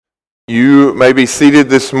You may be seated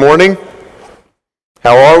this morning.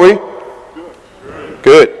 How are we?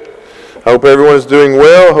 Good. Hope everyone is doing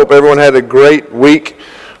well. Hope everyone had a great week.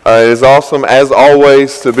 It is awesome, as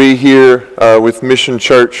always, to be here with Mission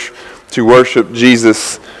Church to worship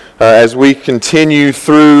Jesus as we continue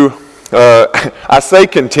through. I say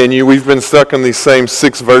continue. We've been stuck in these same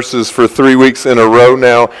 6 verses for 3 weeks in a row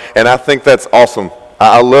now, and I think that's awesome.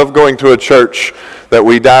 I love going to a church that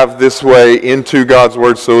we dive this way into God's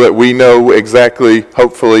Word so that we know exactly,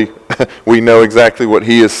 hopefully, we know exactly what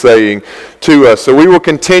He is saying to us. So we will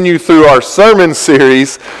continue through our sermon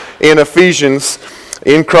series in Ephesians,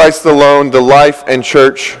 In Christ Alone, the Life and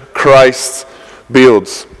Church Christ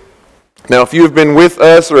Builds. Now, if you have been with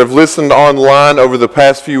us or have listened online over the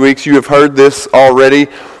past few weeks, you have heard this already.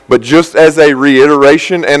 But just as a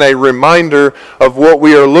reiteration and a reminder of what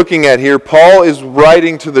we are looking at here, Paul is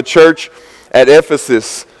writing to the church at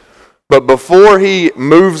Ephesus. But before he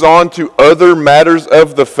moves on to other matters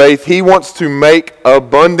of the faith, he wants to make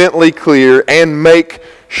abundantly clear and make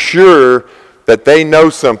sure that they know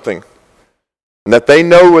something. And that they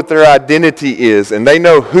know what their identity is. And they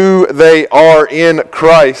know who they are in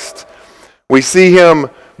Christ. We see him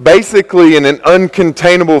basically in an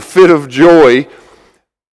uncontainable fit of joy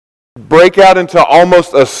break out into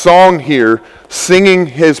almost a song here, singing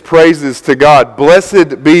his praises to God.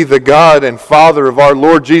 Blessed be the God and Father of our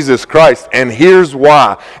Lord Jesus Christ. And here's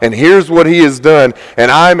why. And here's what he has done. And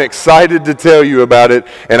I'm excited to tell you about it.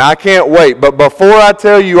 And I can't wait. But before I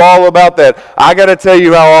tell you all about that, I got to tell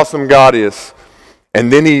you how awesome God is. And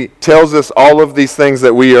then he tells us all of these things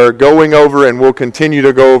that we are going over and will continue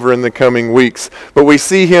to go over in the coming weeks. But we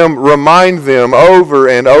see him remind them over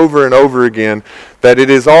and over and over again that it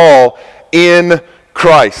is all in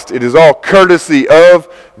Christ. It is all courtesy of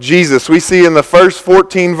Jesus. We see in the first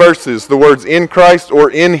 14 verses the words in Christ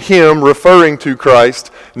or in him referring to Christ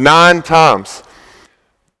 9 times.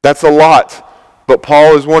 That's a lot. But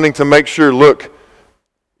Paul is wanting to make sure, look,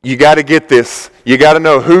 you got to get this. You got to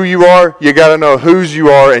know who you are, you got to know whose you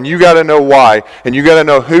are, and you got to know why, and you got to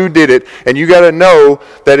know who did it, and you got to know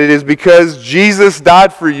that it is because Jesus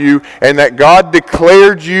died for you and that God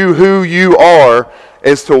declared you who you are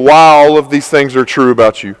as to why all of these things are true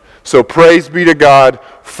about you. So praise be to God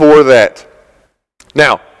for that.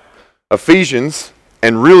 Now, Ephesians,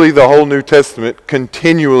 and really the whole New Testament,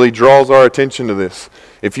 continually draws our attention to this.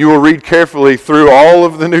 If you will read carefully through all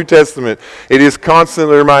of the New Testament, it is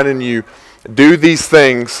constantly reminding you, do these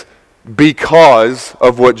things because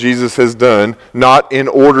of what Jesus has done, not in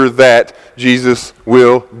order that Jesus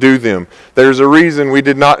will do them. There's a reason we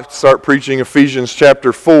did not start preaching Ephesians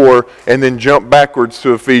chapter 4 and then jump backwards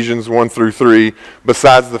to Ephesians 1 through 3,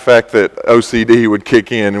 besides the fact that OCD would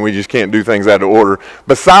kick in and we just can't do things out of order.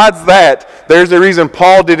 Besides that, there's a reason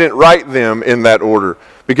Paul didn't write them in that order.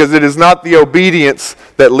 Because it is not the obedience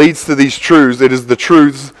that leads to these truths, it is the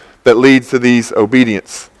truths that leads to these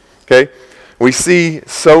obedience. Okay? We see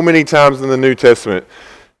so many times in the New Testament,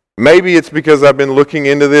 maybe it's because I've been looking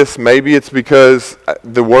into this, maybe it's because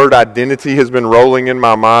the word identity has been rolling in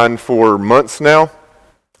my mind for months now,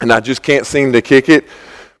 and I just can't seem to kick it.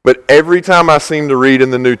 But every time I seem to read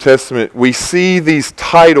in the New Testament, we see these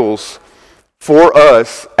titles for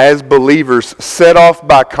us as believers set off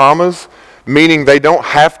by commas, meaning they don't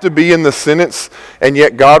have to be in the sentence, and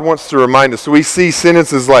yet God wants to remind us. So we see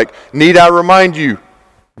sentences like, need I remind you,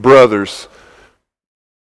 brothers?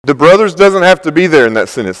 The brothers doesn't have to be there in that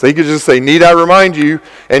sentence. They could just say, need I remind you,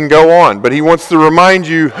 and go on. But he wants to remind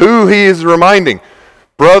you who he is reminding.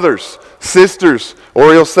 Brothers, sisters,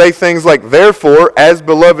 or he'll say things like, therefore, as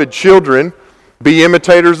beloved children, be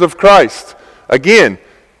imitators of Christ. Again,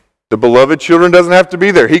 the beloved children doesn't have to be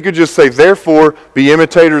there. He could just say, therefore, be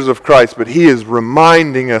imitators of Christ. But he is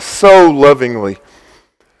reminding us so lovingly.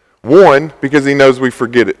 1, because he knows we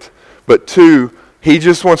forget it. But 2, he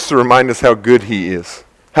just wants to remind us how good he is.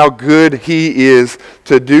 How good he is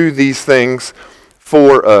to do these things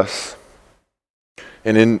for us.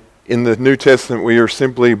 And in the New Testament, we are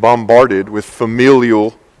simply bombarded with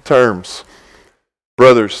familial terms.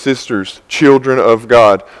 Brothers, sisters, children of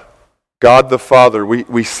God. God the Father.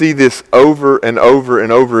 We see this over and over and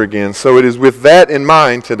over again. So it is with that in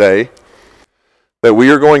mind today that we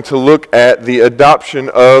are going to look at the adoption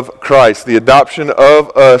of Christ, the adoption of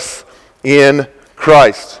us in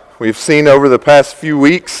Christ. We've seen over the past few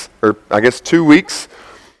weeks, or I guess 2 weeks,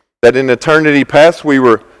 that in eternity past we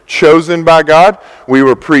were chosen by God, we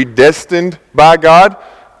were predestined by God.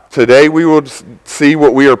 Today we will see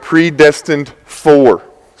what we are predestined for.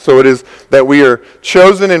 So it is that we are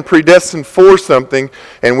chosen and predestined for something,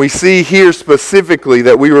 and we see here specifically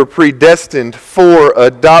that we were predestined for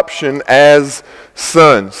adoption as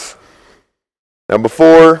sons. Now,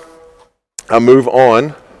 before I move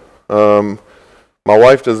on, my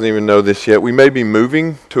wife doesn't even know this yet. We may be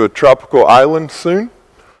moving to a tropical island soon.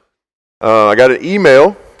 I got an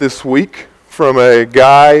email this week from a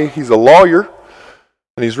guy. He's a lawyer,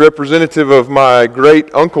 and he's representative of my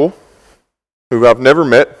great uncle, who I've never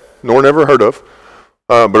met nor never heard of.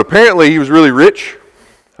 But apparently he was really rich.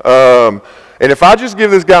 And if I just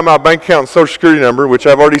give this guy my bank account and social security number, which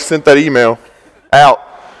I've already sent that email out,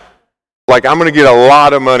 like I'm going to get a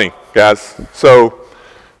lot of money, guys. So,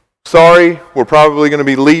 sorry, we're probably going to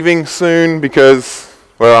be leaving soon because,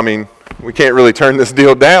 well, I mean, we can't really turn this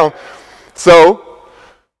deal down. So,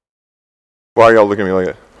 why are y'all looking at me like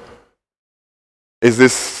that? Is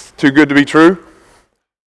this too good to be true?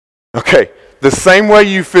 Okay, the same way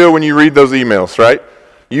you feel when you read those emails, right?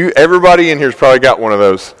 Everybody in here's probably got one of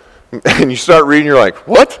those. And you start reading, you're like,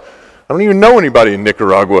 what? I don't even know anybody in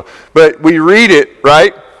Nicaragua. But we read it,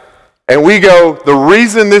 right? And we go, the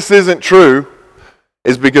reason this isn't true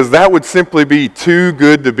is because that would simply be too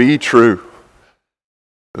good to be true.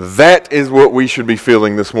 That is what we should be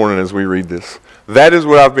feeling this morning as we read this. That is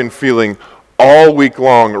what I've been feeling all week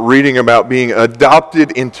long, reading about being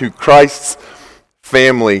adopted into Christ's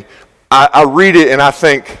family. I read it and I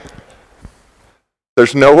think,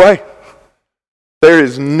 there's no way. There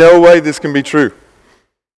is no way this can be true.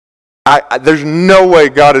 There's no way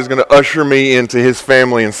God is going to usher me into his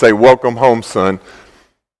family and say, welcome home, son.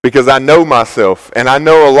 Because I know myself, and I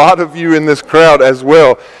know a lot of you in this crowd as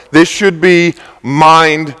well. This should be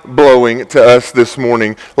mind-blowing to us this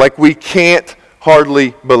morning. Like we can't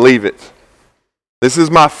hardly believe it. This is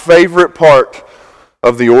my favorite part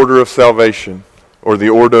of the order of salvation, or the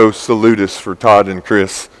Ordo Salutis for Todd and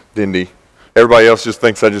Chris Dindy. Everybody else just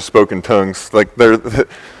thinks I just spoke in tongues. Like they're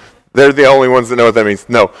the only ones that know what that means.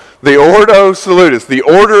 No, the Ordo Salutis, the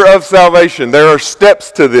order of salvation. There are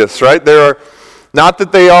steps to this, right? There are, not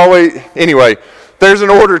that they always, anyway, there's an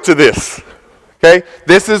order to this, okay?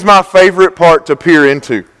 This is my favorite part to peer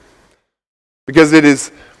into because it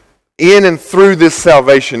is in and through this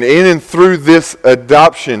salvation, in and through this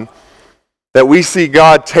adoption that we see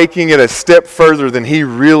God taking it a step further than he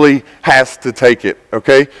really has to take it,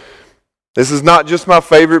 okay? This is not just my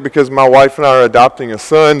favorite because my wife and I are adopting a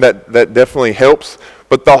son. That definitely helps.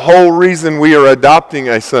 But the whole reason we are adopting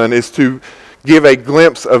a son is to give a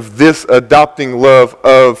glimpse of this adopting love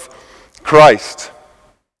of Christ.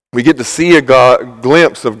 We get to see a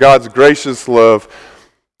glimpse of God's gracious love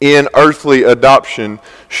in earthly adoption,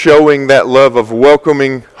 showing that love of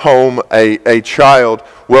welcoming home a child,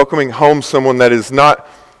 welcoming home someone that is not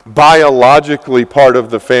biologically part of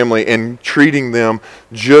the family and treating them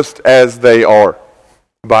just as they are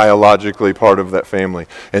biologically part of that family.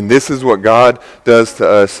 And this is what God does to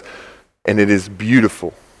us, and it is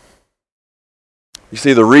beautiful. You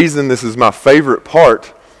see, the reason this is my favorite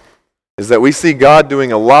part is that we see God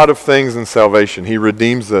doing a lot of things in salvation. He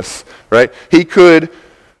redeems us, right? He could,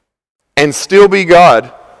 and still be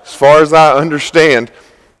God, as far as I understand.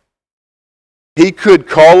 He could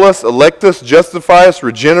call us, elect us, justify us,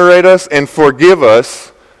 regenerate us, and forgive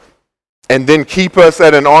us, and then keep us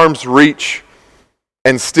at an arm's reach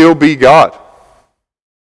and still be God.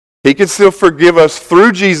 He could still forgive us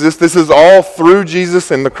through Jesus. This is all through Jesus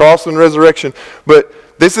and the cross and resurrection. But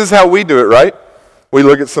this is how we do it, right? We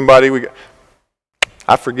look at somebody, we go,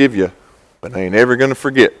 I forgive you, but I ain't ever going to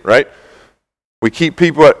forget, right? We keep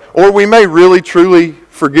people or we may really truly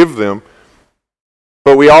forgive them,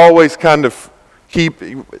 but we always kind of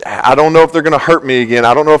I don't know if they're going to hurt me again.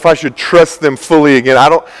 I don't know if I should trust them fully again.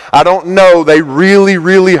 I don't know. They really,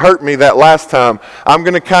 really hurt me that last time. I'm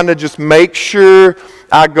going to kind of just make sure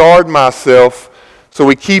I guard myself. So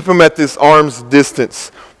we keep them at this arm's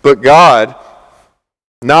distance. But God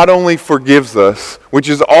not only forgives us, which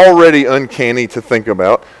is already uncanny to think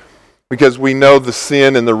about, because we know the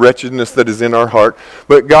sin and the wretchedness that is in our heart.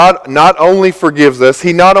 But God not only forgives us,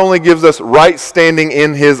 he not only gives us right standing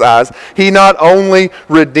in his eyes, he not only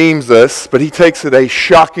redeems us, but he takes it a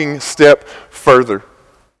shocking step further.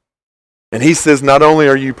 And he says, not only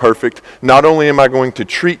are you perfect, not only am I going to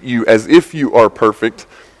treat you as if you are perfect,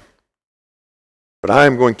 but I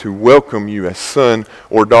am going to welcome you as son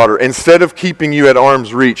or daughter. Instead of keeping you at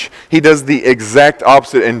arm's reach, he does the exact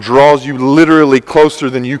opposite and draws you literally closer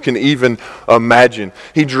than you can even imagine.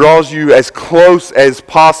 He draws you as close as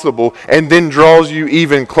possible and then draws you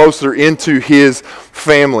even closer into his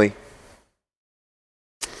family.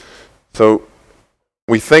 So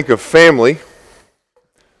we think of family.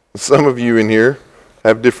 Some of you in here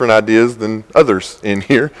have different ideas than others in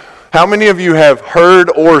here. How many of you have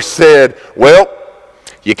heard or said, well,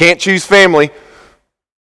 you can't choose family?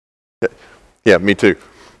 Yeah, me too.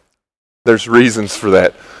 There's reasons for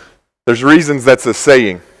that. There's reasons that's a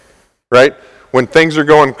saying, right? When things are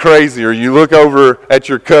going crazy, or you look over at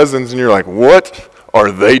your cousins and you're like, what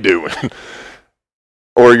are they doing?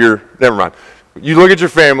 Or never mind. You look at your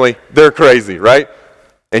family, they're crazy, right?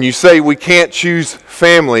 And you say we can't choose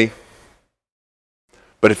family,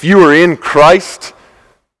 but if you are in Christ,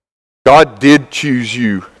 God did choose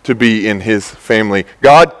you to be in His family.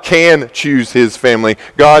 God can choose His family.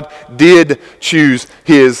 God did choose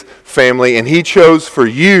His family, and He chose for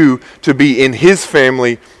you to be in His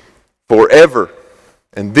family forever.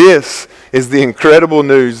 And this is the incredible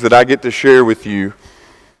news that I get to share with you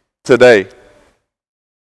today.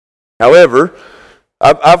 However,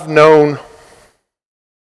 I've known,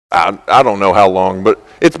 I don't know how long, but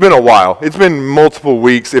it's been a while. It's been multiple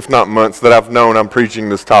weeks, if not months, that I've known I'm preaching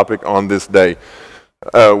this topic on this day.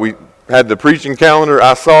 We had the preaching calendar.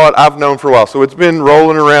 I saw it. I've known for a while. So it's been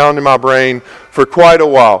rolling around in my brain for quite a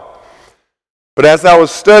while. But as I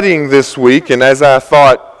was studying this week, and as I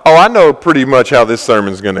thought, I know pretty much how this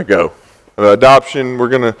sermon's going to go. Adoption, we're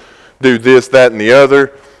going to do this, that, and the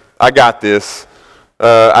other. I got this.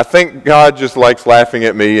 I think God just likes laughing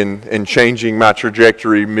at me and changing my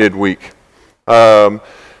trajectory midweek.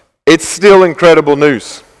 It's still incredible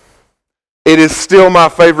news. It is still my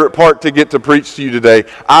favorite part to get to preach to you today.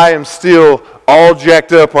 I am still all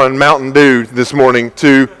jacked up on Mountain Dew this morning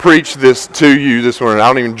to preach this to you this morning. I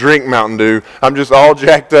don't even drink Mountain Dew. I'm just all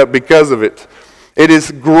jacked up because of it. It is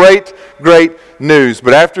great, great news.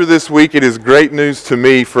 But after this week, it is great news to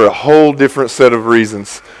me for a whole different set of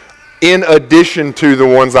reasons, in addition to the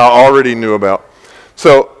ones I already knew about.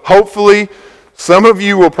 So hopefully, some of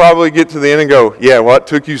you will probably get to the end and go, yeah, well, it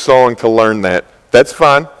took you so long to learn that. That's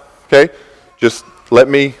fine, okay? Just let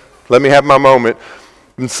me have my moment.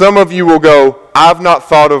 And some of you will go, I've not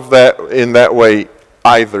thought of that in that way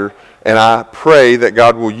either. And I pray that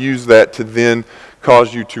God will use that to then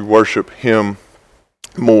cause you to worship Him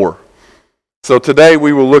more. So today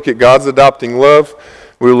we will look at God's adopting love.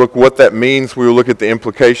 We will look what that means. We will look at the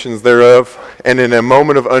implications thereof. And in a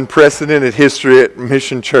moment of unprecedented history at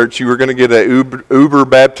Mission Church, you are going to get a uber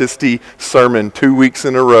Baptist-y sermon 2 weeks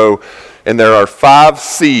in a row. And there are 5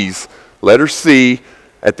 C's. Letter C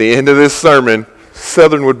at the end of this sermon.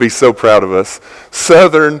 Southern would be so proud of us.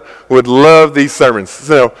 Southern would love these sermons.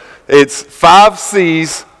 So it's 5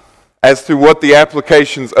 C's as to what the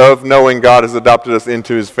applications of knowing God has adopted us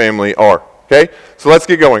into His family are. Okay? So let's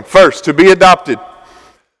get going. First, to be adopted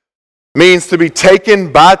means to be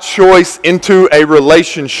taken by choice into a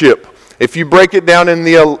relationship. If you break it down in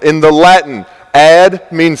the Latin,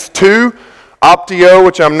 ad means to, optio,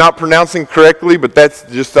 which I'm not pronouncing correctly, but that's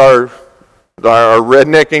just our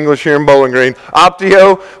redneck English here in Bowling Green.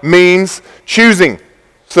 Optio means choosing.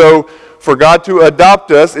 So for God to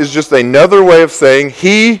adopt us is just another way of saying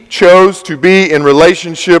He chose to be in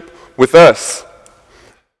relationship with us.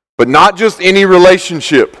 But not just any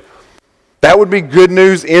relationship. That would be good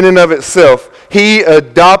news in and of itself. He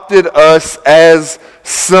adopted us as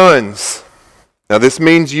sons. Now this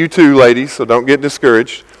means you too, ladies, so don't get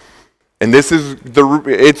discouraged. And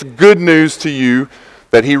it's good news to you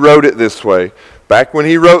that He wrote it this way. Back when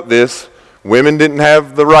He wrote this, women didn't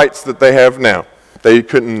have the rights that they have now. They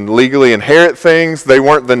couldn't legally inherit things. They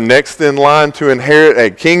weren't the next in line to inherit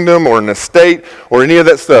a kingdom or an estate or any of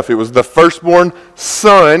that stuff. It was the firstborn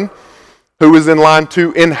son who was in line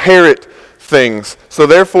to inherit things. So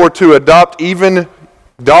therefore, to adopt even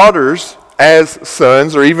daughters as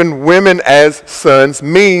sons or even women as sons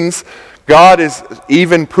means God is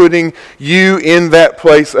even putting you in that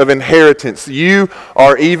place of inheritance. You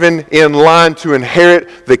are even in line to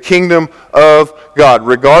inherit the kingdom of God.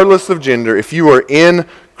 Regardless of gender, if you are in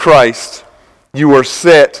Christ, you are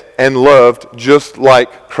set and loved just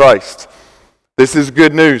like Christ. This is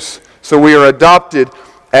good news. So we are adopted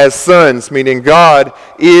as sons, meaning God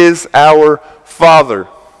is our Father.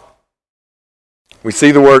 We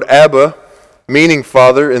see the word Abba, meaning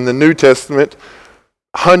Father, in the New Testament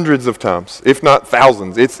hundreds of times, if not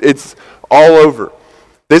thousands. It's all over.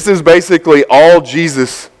 This is basically all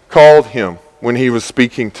Jesus called Him when He was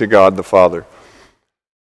speaking to God the Father.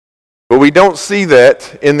 But we don't see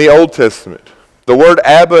that in the Old Testament. The word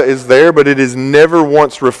Abba is there, but it is never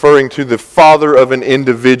once referring to the father of an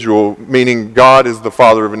individual, meaning God is the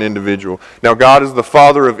father of an individual. Now, God is the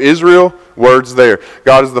Father of Israel, word's there.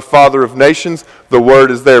 God is the Father of nations, the word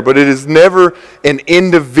is there. But it is never an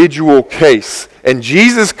individual case. And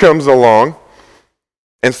Jesus comes along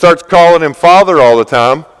and starts calling Him Father all the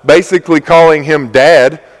time, basically calling Him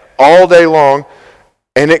Dad all day long,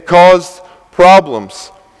 and it caused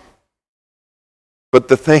problems. But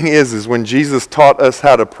the thing is when Jesus taught us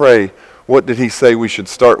how to pray, what did He say we should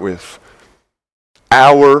start with?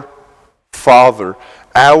 our Father,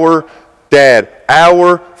 our Dad,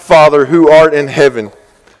 our Father who art in heaven.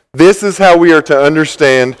 This is how we are to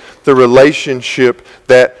understand the relationship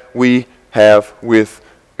that we have with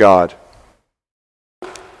God.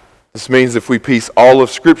 This means if we piece all of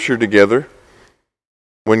Scripture together,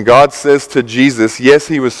 when God says to Jesus, yes,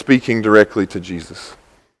 he was speaking directly to Jesus.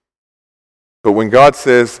 But when God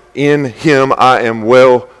says, in him I am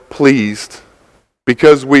well pleased,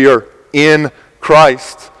 because we are in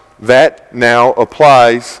Christ, that now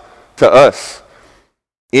applies to us.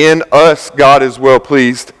 In us, God is well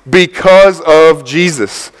pleased because of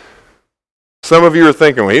Jesus. Some of you are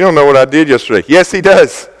thinking, well, he don't know what I did yesterday. Yes, he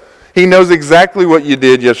does. He knows exactly what you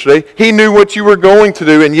did yesterday. He knew what you were going to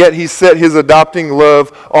do, and yet he set his adopting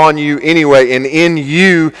love on you anyway. And in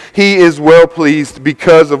you, he is well pleased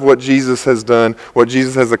because of what Jesus has done, what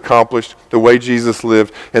Jesus has accomplished, the way Jesus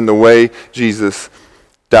lived, and the way Jesus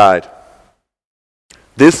died.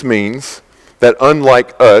 This means that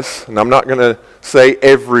unlike us, and I'm not going to say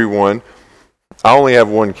everyone, I only have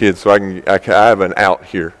one kid, so I have an out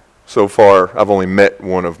here. So far, I've only met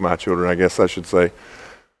one of my children, I guess I should say.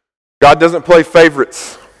 God doesn't play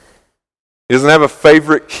favorites. He doesn't have a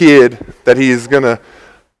favorite kid that he is going to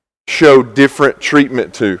show different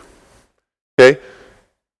treatment to. Okay?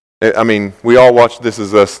 I mean, we all watch This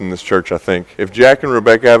Is Us in this church, I think. If Jack and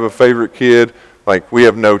Rebecca have a favorite kid, we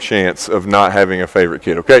have no chance of not having a favorite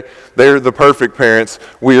kid, okay? They're the perfect parents.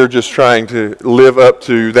 We are just trying to live up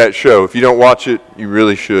to that show. If you don't watch it, you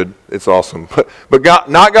really should. It's awesome. But God,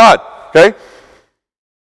 not God, okay?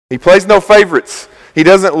 He plays no favorites. He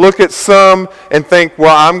doesn't look at some and think,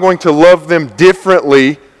 well, I'm going to love them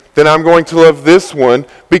differently than I'm going to love this one,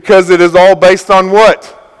 because it is all based on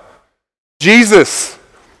what? Jesus.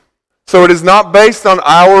 So it is not based on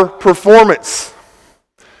our performance.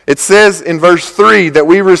 It says in verse 3 that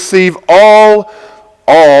we receive all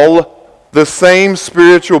the same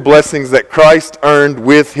spiritual blessings that Christ earned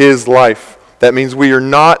with his life. That means we are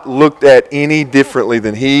not looked at any differently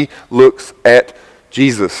than he looks at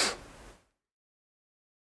Jesus.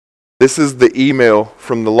 This is the email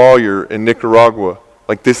from the lawyer in Nicaragua.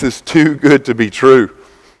 This is too good to be true.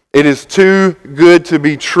 It is too good to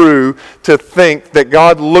be true to think that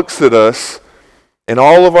God looks at us and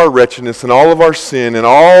all of our wretchedness and all of our sin and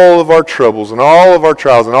all of our troubles and all of our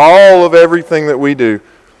trials and all of everything that we do,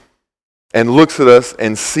 and looks at us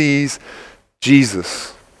and sees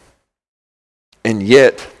Jesus. And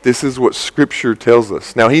yet, this is what Scripture tells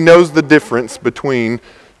us. Now, he knows the difference between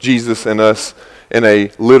Jesus and us in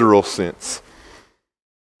a literal sense.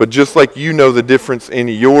 But just like you know the difference in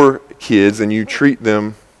your kids and you treat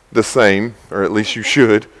them the same, or at least you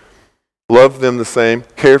should, love them the same,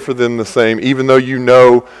 care for them the same, even though you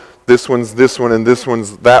know this one's this one and this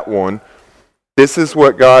one's that one, this is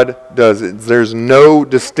what God does. There's no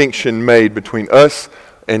distinction made between us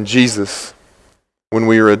and Jesus when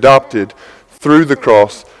we are adopted through the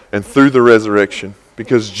cross and through the resurrection.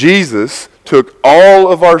 Because Jesus took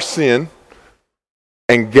all of our sin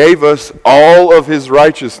and gave us all of his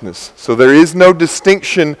righteousness. So there is no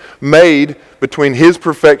distinction made between his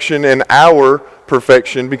perfection and our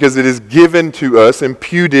perfection, because it is given to us,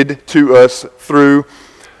 imputed to us through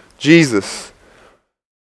Jesus.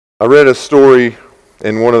 I read a story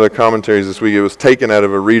in one of the commentaries this week. It was taken out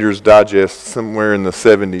of a Reader's Digest somewhere in the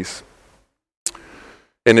 70s.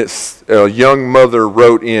 And it's a young mother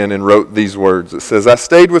wrote these words. It says, "I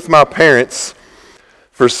stayed with my parents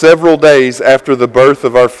for several days after the birth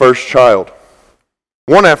of our first child.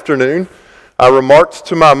 One afternoon, I remarked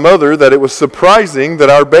to my mother that it was surprising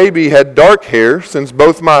that our baby had dark hair, since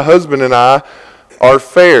both my husband and I are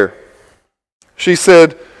fair. She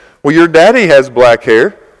said, 'Well, your daddy has black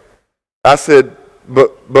hair.' I said,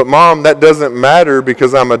 but Mom, that doesn't matter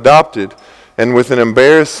because I'm adopted." And with an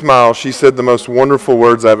embarrassed smile, she said the most wonderful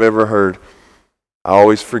words I've ever heard. "I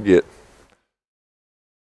always forget."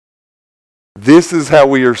 This is how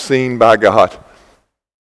we are seen by God.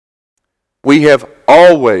 We have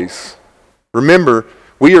always, remember,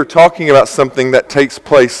 we are talking about something that takes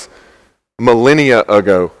place millennia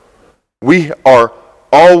ago. We have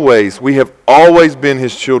always been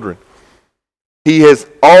his children. He has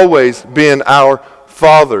always been our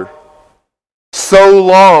Father. So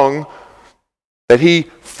long that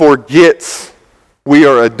he forgets we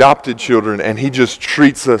are adopted children and he just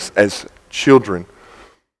treats us as children.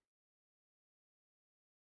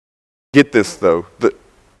 Get this though,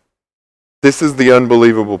 this is the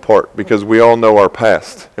unbelievable part, because we all know our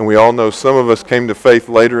past, and we all know some of us came to faith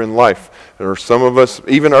later in life, or some of us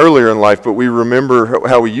even earlier in life, but we remember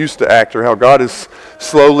how we used to act or how God is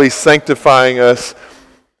slowly sanctifying us.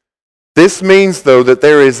 This means, though, that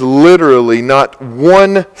there is literally not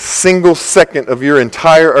one single second of your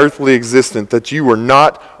entire earthly existence that you were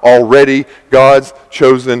not already God's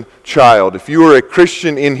chosen child. If you are a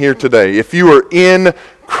Christian in here today, if you are in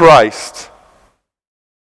Christ,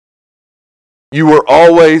 you were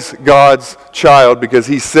always God's child because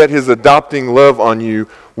He set His adopting love on you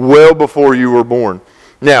well before you were born.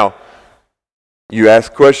 Now, you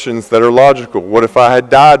ask questions that are logical. What if I had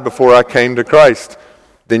died before I came to Christ?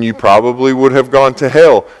 Then you probably would have gone to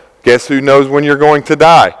hell. Guess who knows when you're going to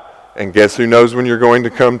die? And guess who knows when you're going to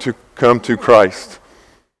come to Christ?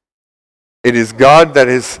 It is God that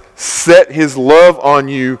has set His love on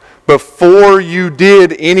you before you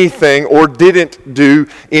did anything or didn't do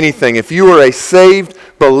anything. If you are a saved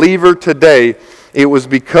believer today, it was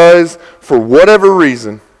because, for whatever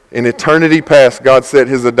reason, in eternity past, God set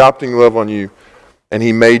His adopting love on you, and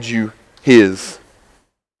He made you His.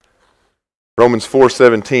 Romans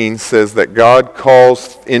 4:17 says that God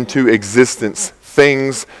calls into existence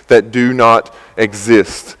things that do not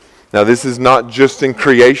exist. Now, this is not just in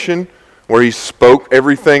creation, where He spoke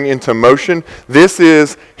everything into motion. This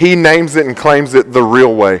is, He names it and claims it the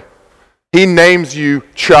real way. He names you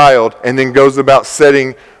child and then goes about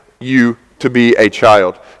setting you to be a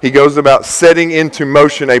child. He goes about setting into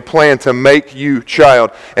motion a plan to make you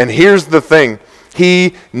child. And here's the thing,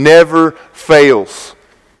 He never fails.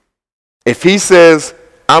 If He says,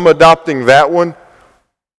 I'm adopting that one,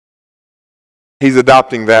 He's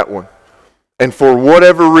adopting that one. And for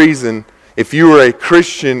whatever reason, if you are a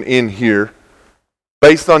Christian in here,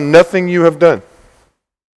 based on nothing you have done,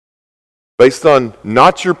 based on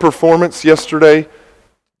not your performance yesterday,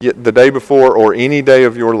 yet the day before, or any day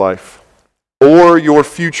of your life, or your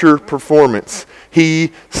future performance,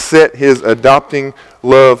 He set His adopting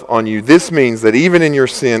love on you. This means that even in your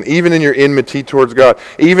sin, even in your enmity towards God,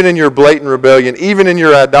 even in your blatant rebellion, even in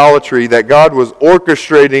your idolatry, that God was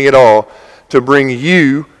orchestrating it all to bring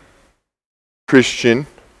you, Christian,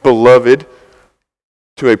 beloved,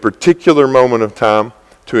 to a particular moment of time,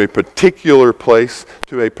 to a particular place,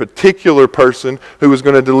 to a particular person who was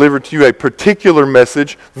going to deliver to you a particular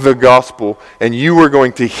message, the gospel, and you were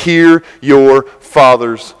going to hear your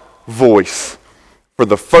Father's voice for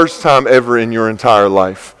the first time ever in your entire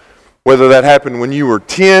life. Whether that happened when you were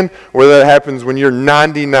 10, whether that happens when you're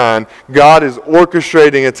 99, God is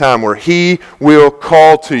orchestrating a time where He will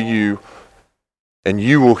call to you, and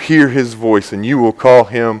you will hear His voice, and you will call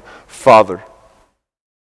Him Father.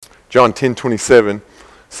 John 10:27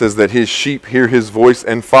 says that His sheep hear His voice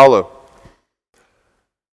and follow.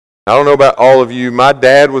 I don't know about all of you. My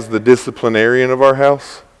dad was the disciplinarian of our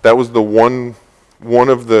house. That was the one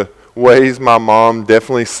of the ways my mom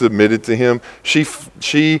definitely submitted to him.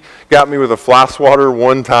 She got me with a fly swatter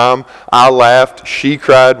one time. I laughed. She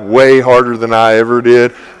cried way harder than I ever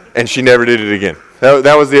did, and she never did it again.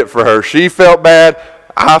 That was it for her. She felt bad.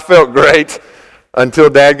 I felt great until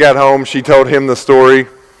Dad got home. She told him the story.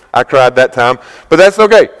 I cried that time, but that's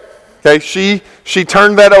okay. Okay, she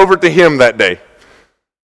turned that over to him that day.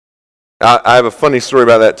 I have a funny story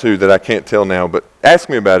about that too that I can't tell now, but ask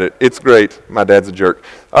me about it. It's great. My dad's a jerk.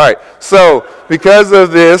 All right, so because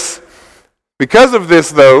of this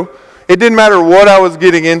though, it didn't matter what I was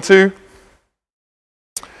getting into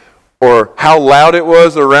or how loud it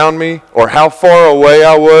was around me or how far away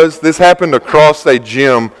I was. This happened across a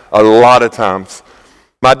gym a lot of times.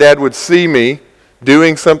 My dad would see me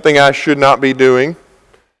doing something I should not be doing.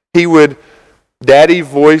 He would daddy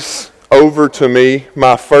voice over to me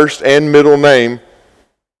my first and middle name,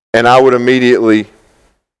 and I would immediately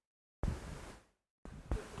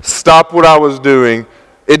stop what I was doing.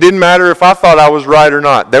 It didn't matter if I thought I was right or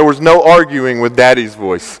not. There was no arguing with Daddy's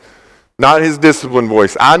voice, not his disciplined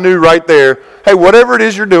voice. I knew right there, hey, whatever it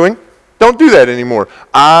is you're doing, don't do that anymore.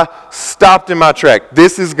 I stopped in my track.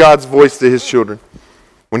 This is God's voice to His children.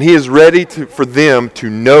 When He is ready for them to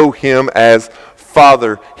know Him as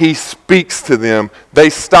Father, He speaks to them. They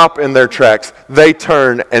stop in their tracks. They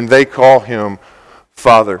turn and they call Him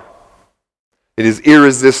Father. It is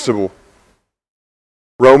irresistible.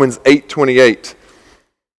 Romans 8:28.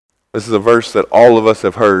 This is a verse that all of us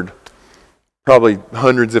have heard probably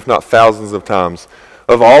hundreds if not thousands of times.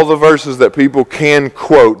 Of all the verses that people can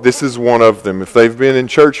quote, this is one of them. If they've been in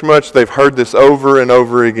church much, they've heard this over and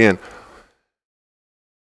over again.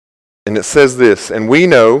 And it says this, and we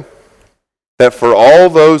know that for all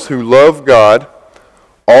those who love God,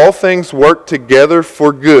 all things work together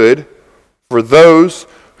for good for those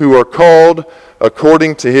who are called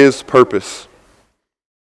according to His purpose.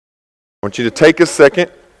 I want you to take a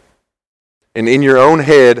second and in your own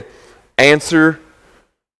head answer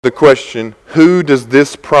the question, who does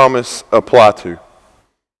this promise apply to?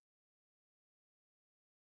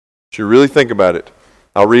 you really think about it.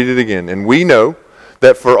 I'll read it again. And we know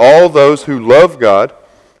that for all those who love God,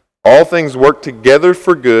 all things work together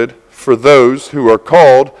for good for those who are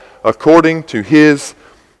called according to His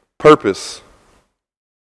purpose.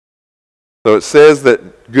 So it says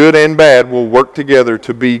that good and bad will work together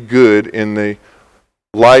to be good in the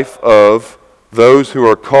life of those who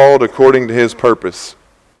are called according to His purpose.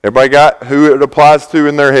 Everybody got who it applies to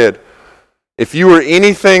in their head? If you were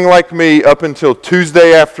anything like me up until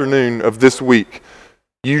Tuesday afternoon of this week,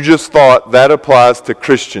 you just thought that applies to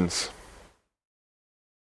Christians.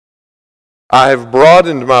 I have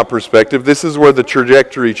broadened my perspective. This is where the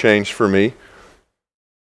trajectory changed for me.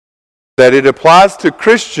 That it applies to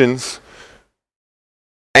Christians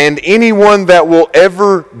and anyone that will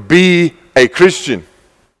ever be a Christian.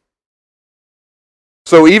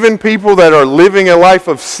 So even people that are living a life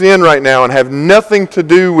of sin right now and have nothing to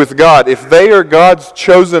do with God, if they are God's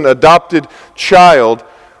chosen adopted child,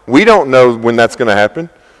 we don't know when that's going to happen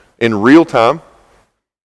in real time.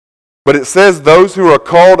 But it says those who are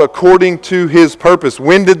called according to His purpose.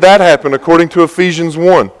 When did that happen according to Ephesians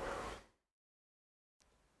 1?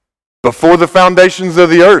 Before the foundations of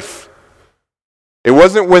the earth. It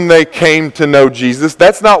wasn't when they came to know Jesus.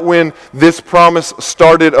 That's not when this promise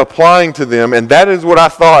started applying to them, and that is what I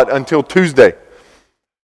thought until Tuesday.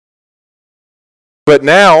 But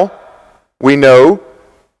now we know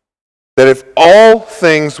that if all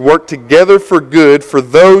things work together for good for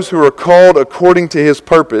those who are called according to His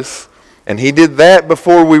purpose, and He did that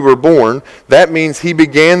before we were born, that means He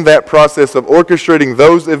began that process of orchestrating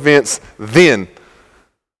those events then,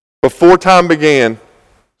 before time began,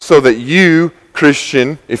 so that you,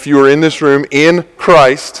 Christian, if you are in this room in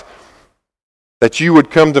Christ, that you would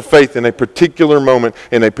come to faith in a particular moment,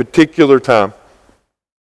 in a particular time.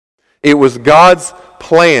 It was God's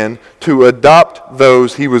plan to adopt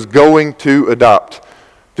those He was going to adopt,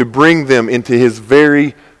 to bring them into His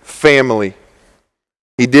very family.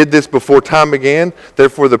 He did this before time began.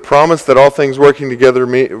 Therefore, the promise that all things working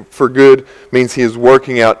together for good means He is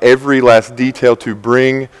working out every last detail to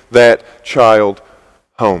bring that child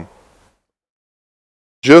home.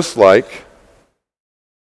 Just like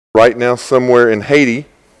right now somewhere in Haiti,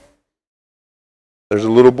 there's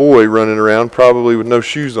a little boy running around probably with no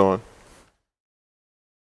shoes on.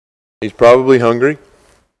 He's probably hungry.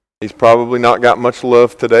 He's probably not got much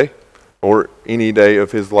love today or any day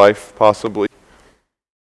of his life possibly.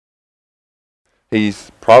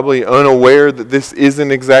 He's probably unaware that this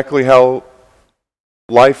isn't exactly how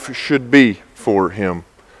life should be for him.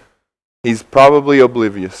 He's probably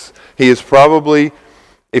oblivious. He is probably,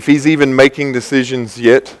 if he's even making decisions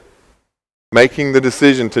yet, making the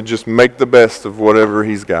decision to just make the best of whatever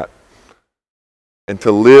he's got and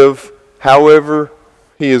to live however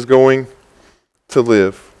he is going to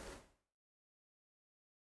live.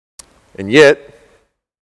 And yet,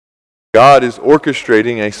 God is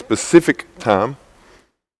orchestrating a specific time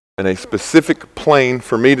and a specific plane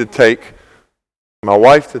for me to take, my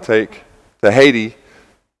wife to take to Haiti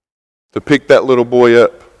to pick that little boy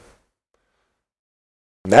up.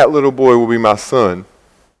 And that little boy will be my son.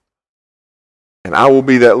 And I will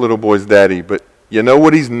be that little boy's daddy. But you know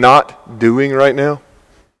what he's not doing right now?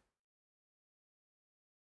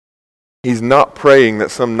 He's not praying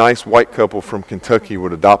that some nice white couple from Kentucky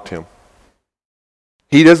would adopt him.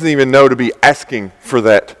 He doesn't even know to be asking for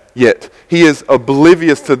that yet. He is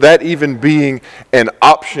oblivious to that even being an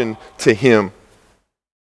option to him.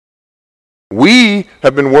 We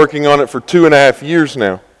have been working on it for 2.5 years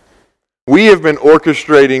now. We have been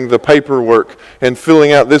orchestrating the paperwork and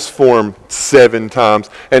filling out this form 7 times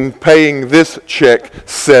and paying this check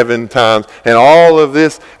 7 times and all of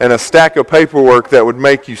this and a stack of paperwork that would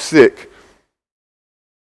make you sick.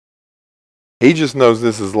 He just knows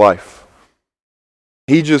this is life.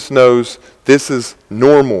 He just knows this is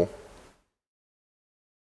normal.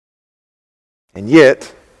 And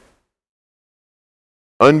yet,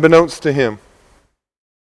 unbeknownst to him,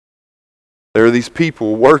 there are these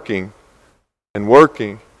people working and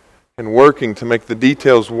working and working to make the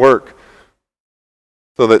details work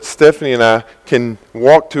so that Stephanie and I can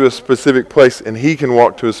walk to a specific place and he can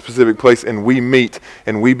walk to a specific place and we meet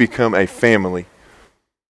and we become a family.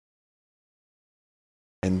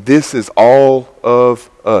 And this is all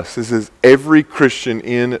of us. This is every Christian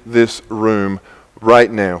in this room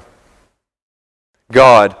right now.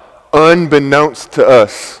 God, unbeknownst to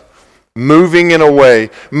us, moving in a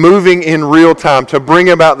way, moving in real time to bring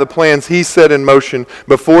about the plans He set in motion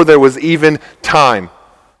before there was even time.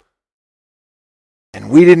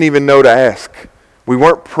 And we didn't even know to ask. We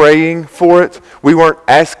weren't praying for it. We weren't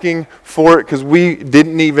asking for it because we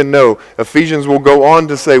didn't even know. Ephesians will go on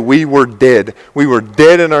to say we were dead. We were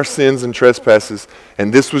dead in our sins and trespasses,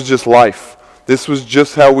 and this was just life. This was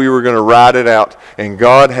just how we were going to ride it out, and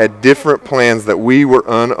God had different plans that we were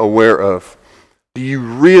unaware of. Do you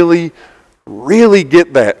really, really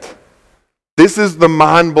get that? This is the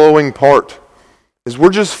mind-blowing part, is we're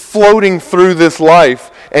just floating through this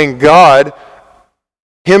life, and God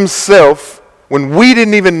Himself, when we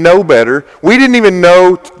didn't even know better, we didn't even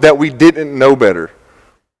know that we didn't know better.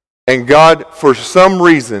 And God, for some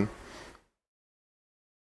reason,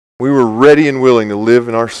 we were ready and willing to live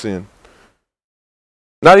in our sin.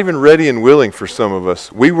 Not even ready and willing for some of us.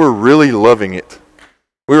 We were really loving it.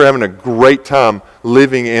 We were having a great time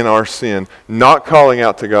living in our sin, not calling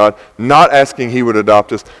out to God, not asking He would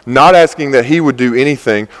adopt us, not asking that He would do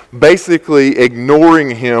anything, basically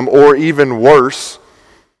ignoring Him, or even worse.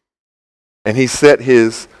 And He set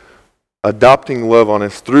His adopting love on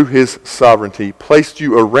us through His sovereignty, placed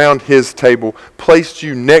you around His table, placed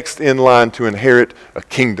you next in line to inherit a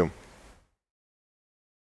kingdom.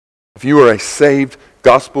 If you are a saved,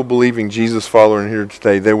 gospel-believing Jesus follower in here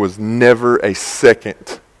today, there was never a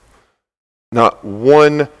second, not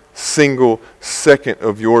one single second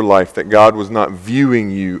of your life that God was not viewing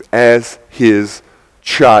you as His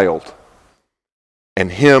child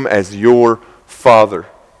and Him as your Father.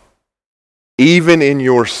 Even in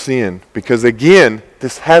your sin. Because again,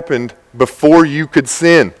 this happened before you could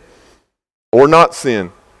sin or not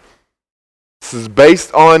sin. This is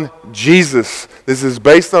based on Jesus. This is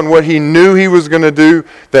based on what He knew He was going to do,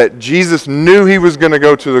 that Jesus knew He was going to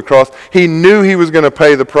go to the cross. He knew He was going to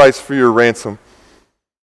pay the price for your ransom.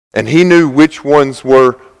 And He knew which ones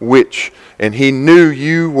were which. And He knew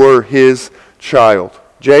you were His child.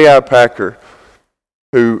 J.I. Packer,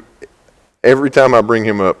 who every time I bring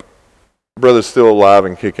him up, brother's still alive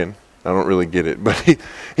and kicking. I don't really get it, but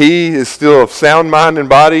he is still of sound mind and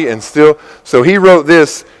body, and still. So he wrote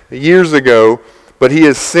this years ago, but he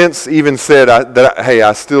has since even said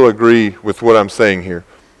I still agree with what I'm saying here.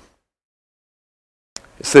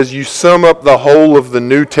 It says, you sum up the whole of the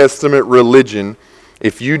New Testament religion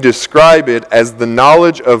if you describe it as the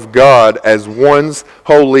knowledge of God as one's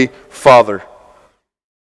holy Father.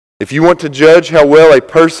 If you want to judge how well a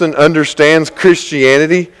person understands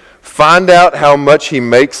Christianity, find out how much he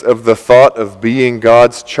makes of the thought of being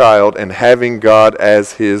God's child and having God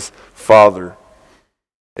as his Father.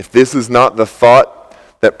 If this is not the thought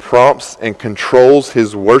that prompts and controls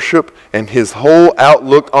his worship and his whole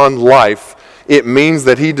outlook on life, it means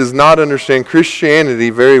that he does not understand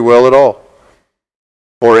Christianity very well at all.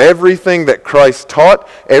 For everything that Christ taught,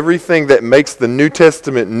 everything that makes the New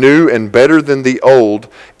Testament new and better than the Old,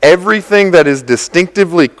 everything that is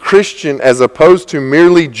distinctively Christian as opposed to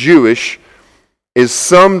merely Jewish, is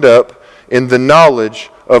summed up in the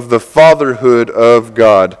knowledge of the fatherhood of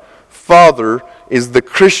God. Father is the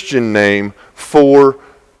Christian name for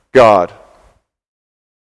God.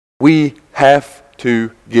 We have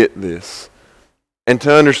to get this. And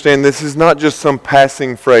to understand this is not just some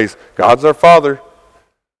passing phrase, God's our Father.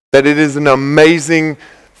 That it is an amazing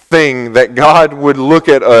thing that God would look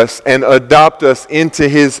at us and adopt us into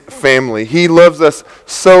His family. He loves us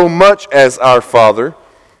so much as our Father,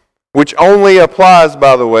 which only applies,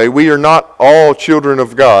 by the way, we are not all children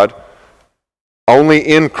of God. Only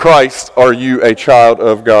in Christ are you a child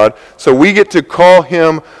of God. So we get to call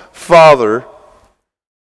Him Father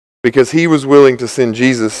because He was willing to send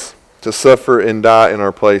Jesus to suffer and die in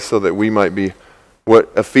our place so that we might be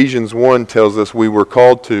what Ephesians 1 tells us we were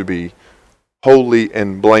called to be, holy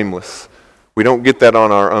and blameless. We don't get that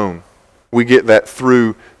on our own. We get that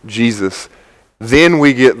through Jesus. Then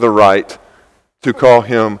we get the right to call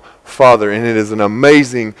Him Father, and it is an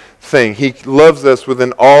amazing thing. He loves us with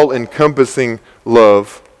an all-encompassing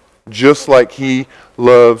love, just like He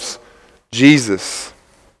loves Jesus.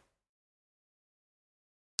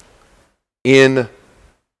 In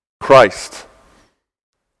Christ,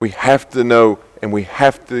 we have to know and we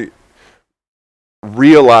have to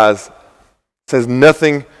realize it has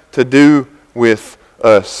nothing to do with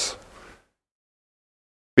us.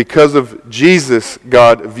 Because of Jesus,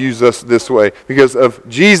 God views us this way. Because of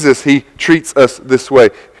Jesus, He treats us this way.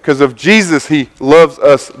 Because of Jesus, He loves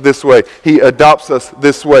us this way. He adopts us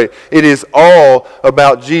this way. It is all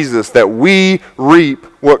about Jesus, that we reap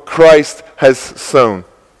what Christ has sown.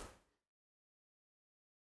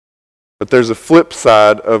 But there's a flip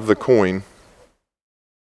side of the coin.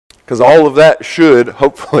 Because all of that should,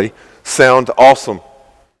 hopefully, sound awesome.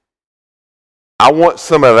 I want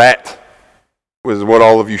some of that. is what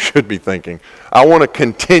all of you should be thinking. I want to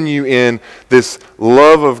continue in this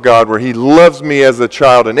love of God where He loves me as a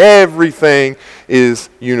child and everything is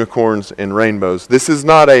unicorns and rainbows. This is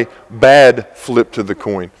not a bad flip to the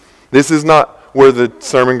coin. This is not where the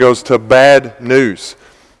sermon goes to bad news.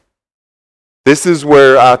 This is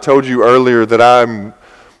where I told you earlier that I'm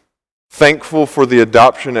thankful for the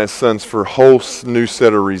adoption as sons for a whole new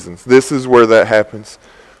set of reasons. This is where that happens.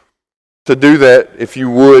 To do that, if you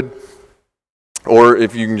would, or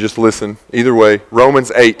if you can just listen, either way,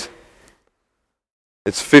 Romans 8.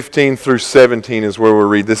 It's 15 through 17 is where we'll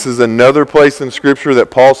read. This is another place in Scripture that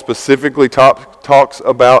Paul specifically talks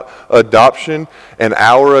about adoption and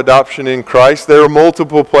our adoption in Christ. There are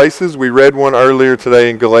multiple places. We read one earlier today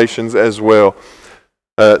in Galatians as well.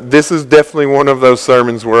 This is definitely one of those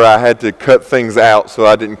sermons where I had to cut things out so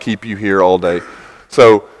I didn't keep you here all day.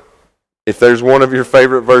 So if there's one of your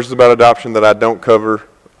favorite verses about adoption that I don't cover,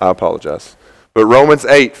 I apologize. But Romans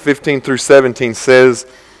 8, 15 through 17 says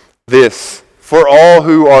this: "For all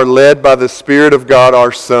who are led by the Spirit of God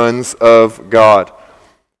are sons of God.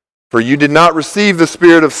 For you did not receive the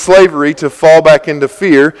spirit of slavery to fall back into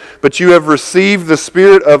fear, but you have received the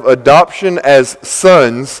spirit of adoption as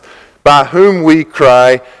sons, by whom we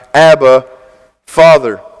cry, Abba,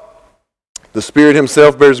 Father. The Spirit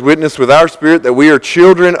Himself bears witness with our spirit that we are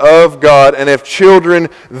children of God, and if children,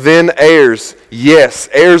 then heirs. Yes,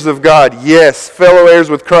 heirs of God. Yes, fellow heirs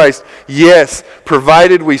with Christ. Yes,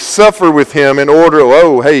 provided we suffer with Him in order..."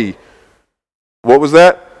 Oh, hey, what was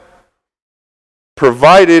that?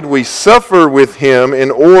 "Provided we suffer with Him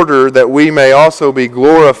in order that we may also be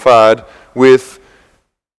glorified with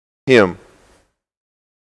Him."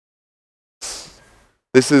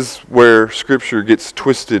 This is where Scripture gets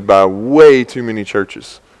twisted by way too many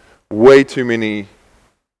churches, way too many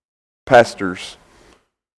pastors,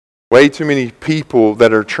 way too many people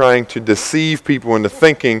that are trying to deceive people into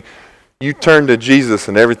thinking you turn to Jesus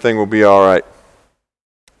and everything will be all right.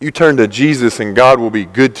 You turn to Jesus and God will be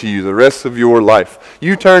good to you the rest of your life.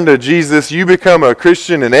 You turn to Jesus, you become a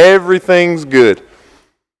Christian and everything's good.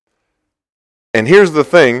 And here's the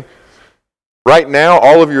thing. Right now,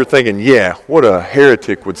 all of you are thinking, yeah, what a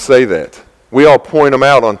heretic would say that. We all point them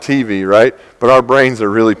out on TV, right? But our brains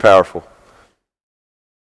are really powerful.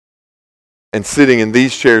 And sitting in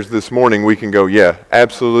these chairs this morning, we can go, yeah,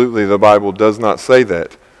 absolutely, the Bible does not say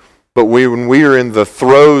that. But when we are in the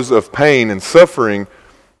throes of pain and suffering,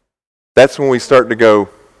 that's when we start to go,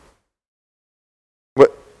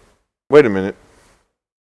 wait a minute.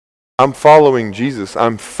 I'm following Jesus.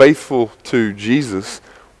 I'm faithful to Jesus.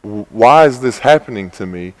 Why is this happening to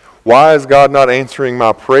me? Why is God not answering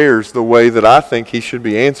my prayers the way that I think He should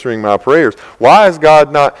be answering my prayers? Why is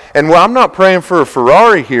God not... And I'm not praying for a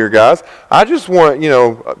Ferrari here, guys. I just want,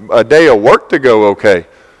 a day of work to go okay.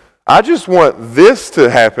 I just want this to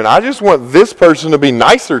happen. I just want this person to be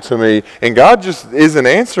nicer to me, and God just isn't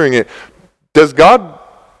answering it. Does God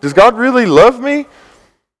really love me?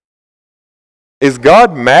 Is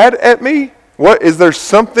God mad at me? What is there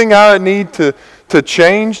something I need to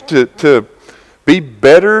change to be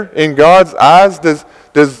better in God's eyes?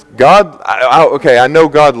 Does God, okay, I know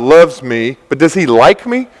God loves me, but does He like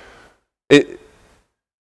me?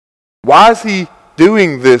 Why is He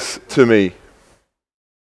doing this to me?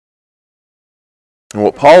 And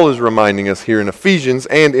what Paul is reminding us here in Ephesians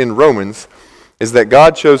and in Romans is that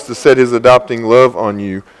God chose to set His adopting love on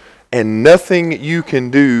you, and nothing you can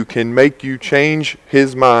do can make you change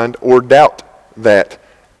His mind or doubt that,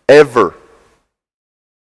 ever.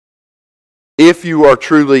 If you are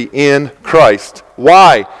truly in Christ.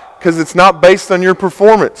 Why? Because it's not based on your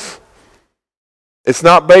performance. It's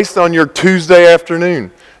not based on your Tuesday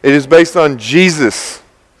afternoon. It is based on Jesus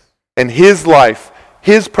and His life,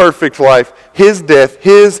 His perfect life, His death,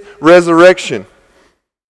 His resurrection.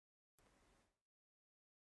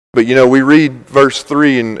 But we read verse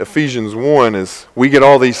 3 in Ephesians 1 as we get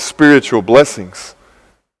all these spiritual blessings.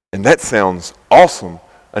 And that sounds awesome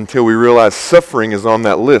until we realize suffering is on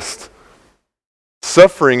that list.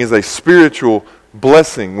 Suffering is a spiritual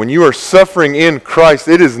blessing. When you are suffering in Christ,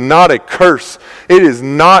 it is not a curse. It is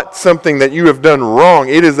not something that you have done wrong.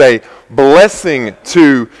 It is a blessing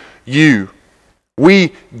to you.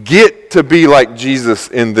 We get to be like Jesus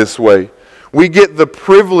in this way. We get the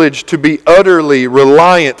privilege to be utterly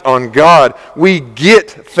reliant on God. We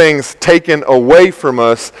get things taken away from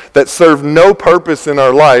us that serve no purpose in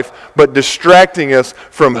our life but distracting us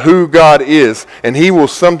from who God is. And He will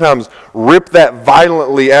sometimes rip that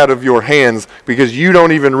violently out of your hands because you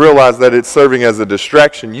don't even realize that it's serving as a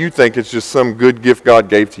distraction. You think it's just some good gift God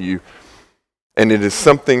gave to you. And it is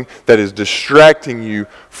something that is distracting you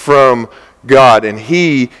from God. And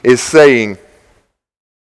He is saying,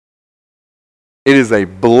 It is a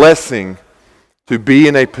blessing to be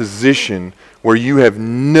in a position where you have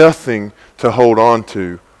nothing to hold on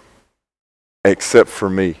to except for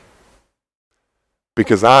me.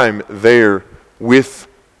 Because I'm there with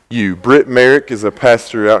you. Britt Merrick is a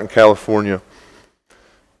pastor out in California.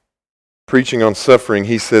 Preaching on suffering,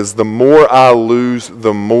 he says, the more I lose,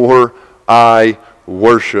 the more I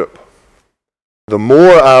worship. The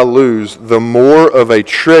more I lose, the more of a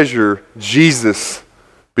treasure Jesus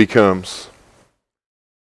becomes.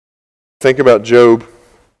 Think about Job.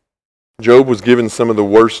 Job was given some of the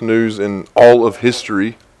worst news in all of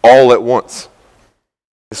history, all at once.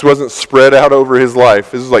 This wasn't spread out over his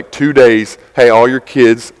life. This was like 2 days. Hey, all your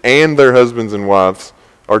kids and their husbands and wives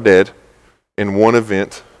are dead in one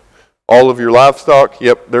event. All of your livestock,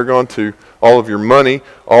 yep, they're gone too. All of your money,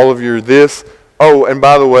 all of your this. Oh, and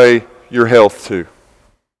by the way, your health too.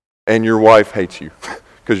 And your wife hates you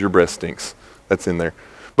because your breath stinks. That's in there.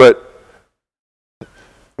 But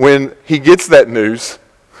when he gets that news,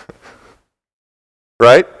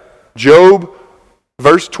 right? Job,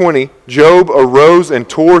 verse 20, Job arose and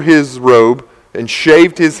tore his robe and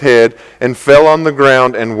shaved his head and fell on the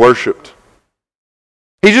ground and worshiped.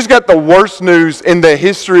 He just got the worst news in the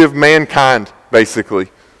history of mankind, basically.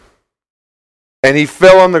 And he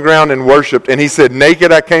fell on the ground and worshiped. And he said,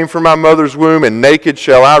 naked I came from my mother's womb, and naked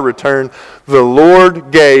shall I return. The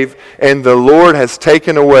Lord gave, and the Lord has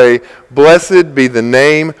taken away. Blessed be the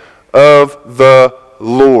name of the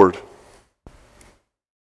Lord.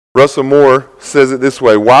 Russell Moore says it this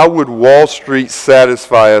way: why would Wall Street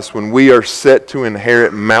satisfy us when we are set to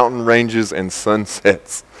inherit mountain ranges and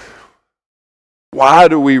sunsets? Why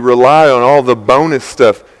do we rely on all the bonus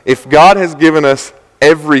stuff? If God has given us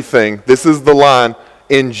everything, this is the line,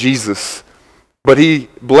 in Jesus, but He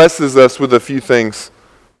blesses us with a few things.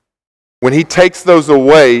 When He takes those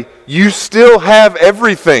away, you still have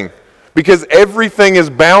everything, because everything is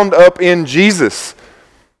bound up in Jesus.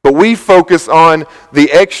 But we focus on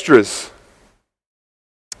the extras.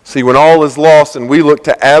 See, when all is lost and we look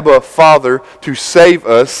to Abba, Father, to save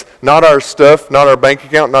us, not our stuff, not our bank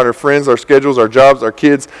account, not our friends, our schedules, our jobs, our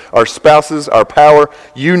kids, our spouses, our power,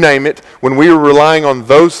 you name it, when we are relying on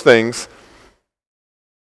those things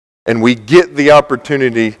and we get the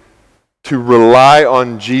opportunity to rely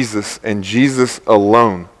on Jesus and Jesus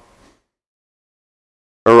alone,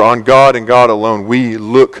 or on God and God alone, we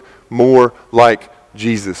look more like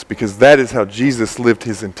Jesus, because that is how Jesus lived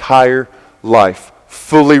His entire life,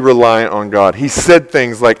 fully reliant on God. He said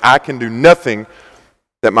things like, I can do nothing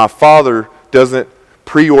that my Father doesn't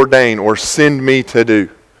preordain or send me to do.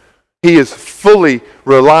 He is fully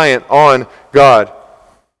reliant on God.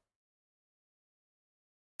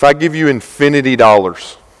 If I give you infinity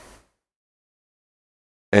dollars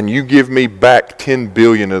and you give me back 10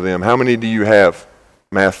 billion of them, how many do you have?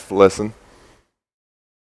 Math lesson.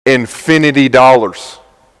 Infinity dollars.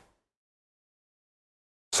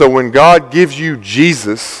 So when God gives you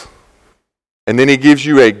Jesus, and then He gives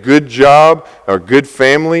you a good job, a good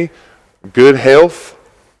family, good health,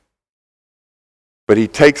 but He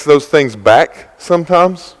takes those things back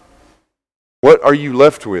sometimes, what are you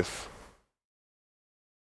left with?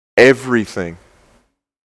 Everything.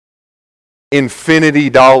 Infinity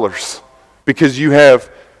dollars. Because you have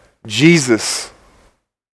Jesus.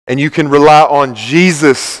 And you can rely on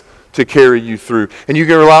Jesus to carry you through. And you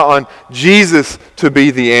can rely on Jesus to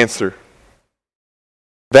be the answer.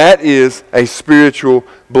 That is a spiritual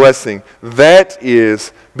blessing. That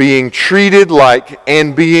is being treated like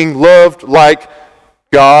and being loved like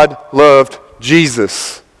God loved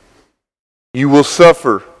Jesus. You will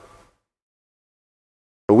suffer.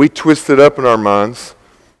 But we twist it up in our minds,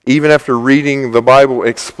 even after reading the Bible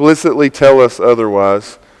explicitly tell us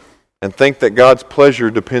otherwise, and think that God's pleasure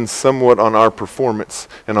depends somewhat on our performance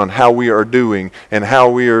and on how we are doing and how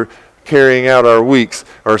we are carrying out our weeks,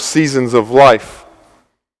 our seasons of life.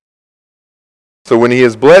 So when He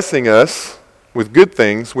is blessing us with good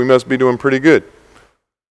things, we must be doing pretty good.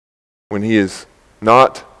 When He is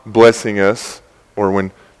not blessing us, or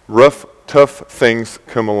when rough, tough things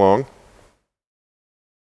come along,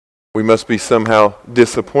 we must be somehow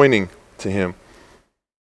disappointing to Him.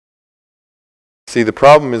 See, the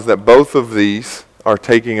problem is that both of these are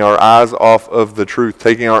taking our eyes off of the truth,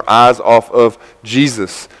 taking our eyes off of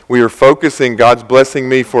Jesus. We are focusing, God's blessing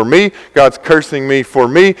me for me, God's cursing me for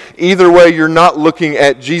me. Either way, you're not looking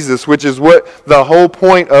at Jesus, which is what the whole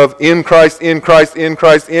point of in Christ, in Christ, in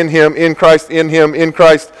Christ, in Him, in Christ, in Him, in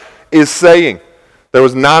Christ is saying. There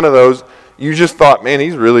was 9 of those. You just thought, man,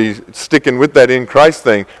 he's really sticking with that in Christ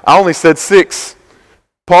thing. I only said 6.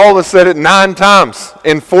 Paul has said it 9 times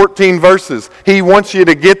in 14 verses. He wants you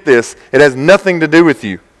to get this. It has nothing to do with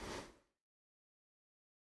you.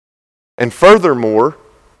 And furthermore,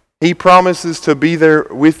 he promises to be there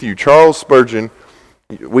with you. Charles Spurgeon,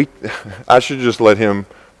 I should just let him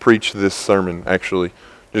preach this sermon, actually.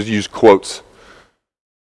 Just use quotes.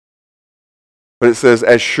 But it says,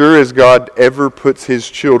 as sure as God ever puts his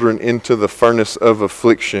children into the furnace of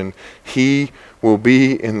affliction, he will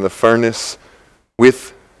be in the furnace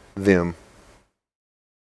with them.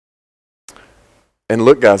 And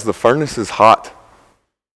look, guys, the furnace is hot.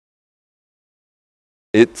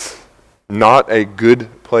 It's not a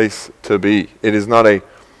good place to be. It is not a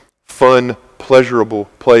fun, pleasurable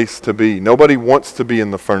place to be. Nobody wants to be in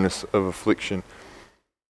the furnace of affliction.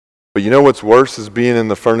 But you know what's worse is being in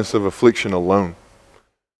the furnace of affliction alone.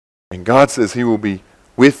 And God says he will be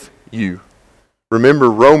with you. Remember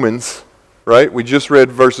Romans, right? We just read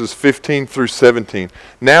verses 15 through 17.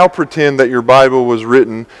 Now pretend that your Bible was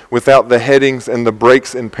written without the headings and the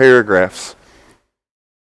breaks in paragraphs.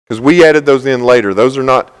 Because we added those in later. Those are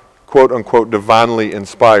not quote unquote divinely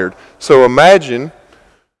inspired. So imagine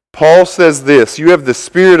Paul says this, you have the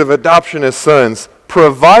spirit of adoption as sons,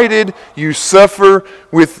 provided you suffer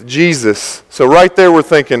with Jesus. So right there we're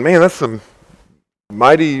thinking, man, that's some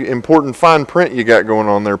mighty important fine print you got going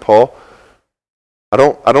on there, Paul. I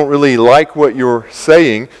don't really like what you're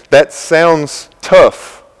saying. That sounds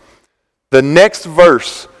tough. The next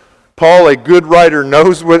verse, Paul, a good writer,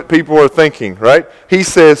 knows what people are thinking, right? He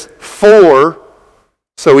says,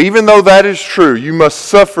 so even though that is true, you must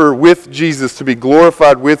suffer with Jesus to be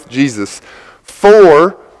glorified with Jesus.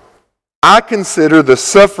 For I consider the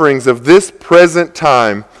sufferings of this present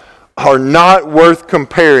time are not worth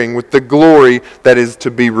comparing with the glory that is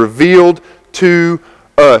to be revealed to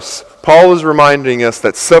us. Paul is reminding us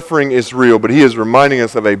that suffering is real, but he is reminding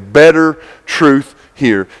us of a better truth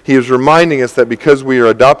here. He is reminding us that because we are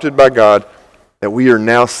adopted by God, that we are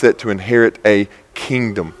now set to inherit a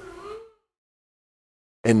kingdom.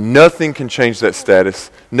 And nothing can change that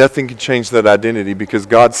status. Nothing can change that identity because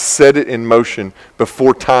God set it in motion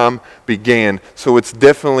before time began. So it's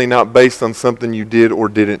definitely not based on something you did or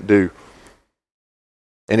didn't do.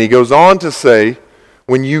 And he goes on to say,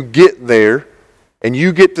 when you get there and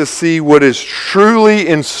you get to see what is truly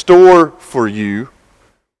in store for you,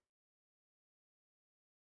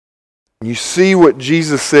 you see what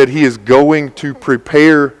Jesus said he is going to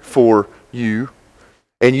prepare for you,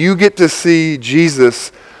 and you get to see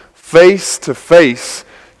Jesus face to face,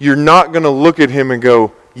 you're not going to look at him and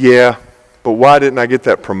go, yeah, but why didn't I get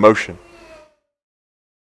that promotion?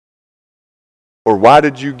 Or why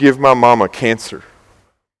did you give my mama cancer?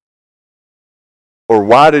 Or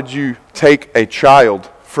why did you take a child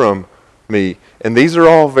from me? And these are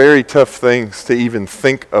all very tough things to even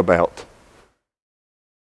think about.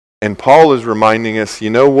 And Paul is reminding us,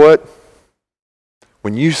 you know what?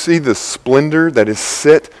 When you see the splendor that is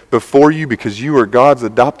set before you because you are God's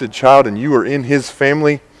adopted child and you are in his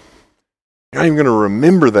family, you're not even going to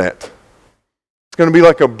remember that. It's going to be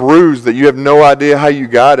like a bruise that you have no idea how you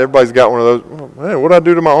got. Everybody's got one of those. Oh, man, what did I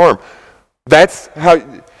do to my arm? That's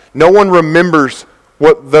how no one remembers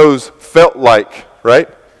what those felt like, right?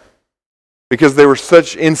 Because they were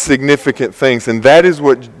such insignificant things. And that is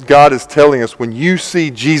what God is telling us. When you see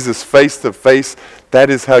Jesus face to face, that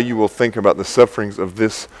is how you will think about the sufferings of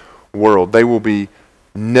this world. They will be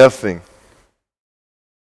nothing.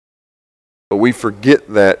 But we forget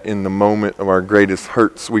that in the moment of our greatest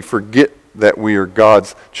hurts. We forget that we are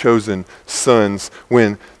God's chosen sons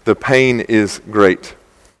when the pain is great.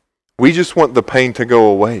 We just want the pain to go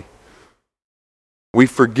away. We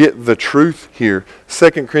forget the truth here.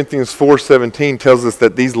 2 Corinthians 4:17 tells us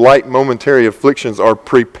that these light momentary afflictions are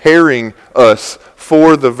preparing us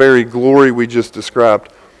for the very glory we just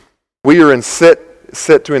described. We are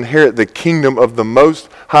set to inherit the kingdom of the Most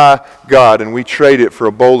High God, and we trade it for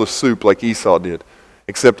a bowl of soup like Esau did.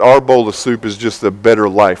 Except our bowl of soup is just a better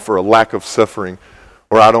life or a lack of suffering,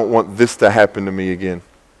 or I don't want this to happen to me again.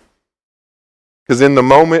 Because in the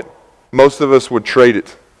moment, most of us would trade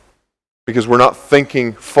it. Because we're not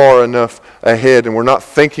thinking far enough ahead and we're not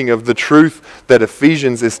thinking of the truth that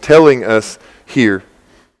Ephesians is telling us here.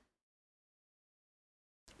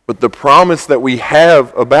 But the promise that we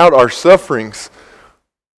have about our sufferings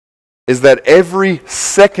is that every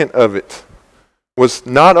second of it was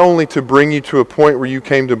not only to bring you to a point where you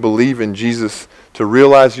came to believe in Jesus, to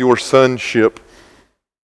realize your sonship,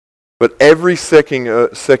 but every second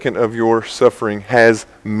of your suffering has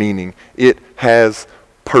meaning. It has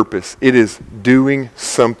purpose. It is doing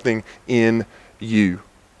something in you.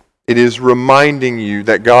 It is reminding you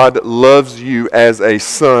that God loves you as a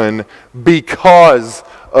son because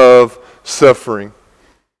of suffering.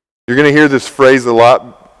 You're going to hear this phrase a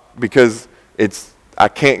lot because it's I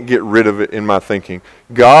can't get rid of it in my thinking.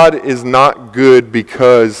 God is not good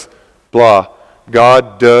because blah.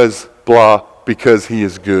 God does blah because he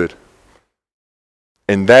is good.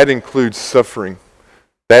 And that includes suffering.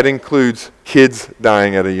 That includes kids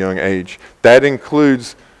dying at a young age. That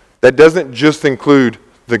doesn't just include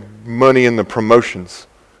the money and the promotions.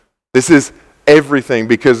 This is everything,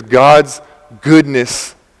 because God's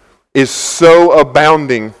goodness is so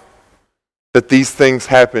abounding that these things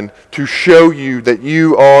happen to show you that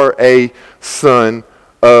you are a son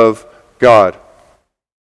of God.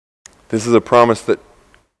 This is a promise that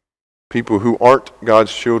people who aren't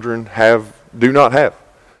God's children do not have.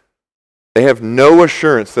 They have no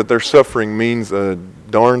assurance that their suffering means a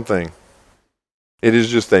darn thing. It is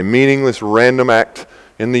just a meaningless, random act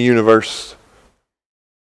in the universe.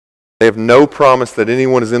 They have no promise that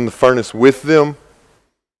anyone is in the furnace with them.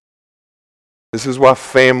 This is why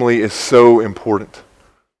family is so important.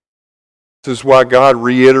 This is why God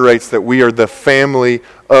reiterates that we are the family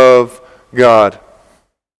of God.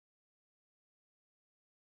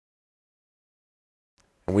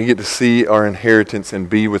 And we get to see our inheritance and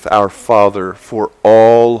be with our Father for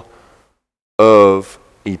all of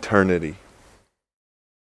eternity.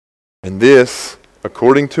 And this,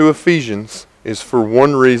 according to Ephesians, is for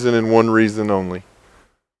one reason and one reason only.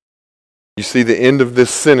 You see, the end of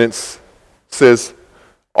this sentence says,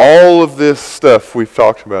 all of this stuff we've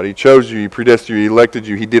talked about. He chose you, he predestined you, he elected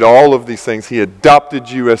you, he did all of these things. He adopted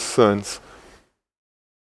you as sons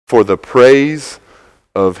for the praise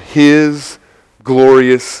of his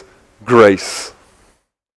glorious grace.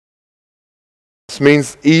 This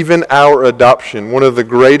means even our adoption, one of the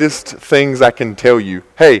greatest things I can tell you,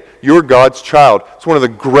 hey, you're God's child. It's one of the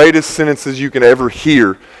greatest sentences you can ever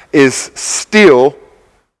hear, is still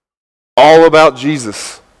all about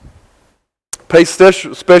Jesus. Pay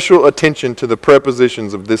special attention to the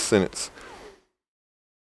prepositions of this sentence.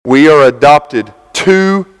 We are adopted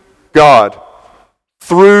to God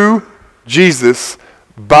through Jesus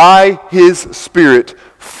by his Spirit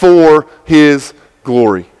for his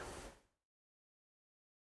glory.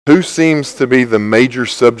 Who seems to be the major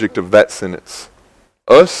subject of that sentence?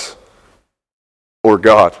 Us or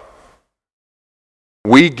God?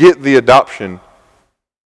 We get the adoption.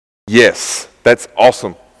 Yes, that's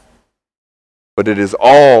awesome. But it is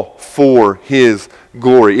all for his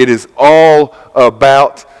glory. It is all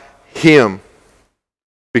about him.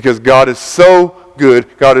 Because God is so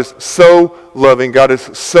good, God is so loving, God is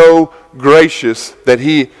so gracious that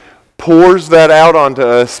he pours that out onto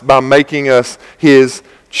us by making us his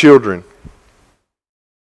children.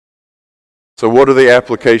 So what are the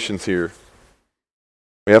applications here?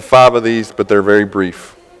 We have 5 of these, but they're very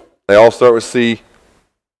brief. They all start with C.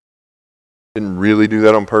 Didn't really do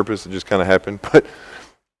that on purpose, it just kind of happened. But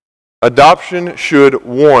adoption should,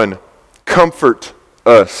 1, comfort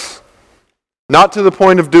us. Not to the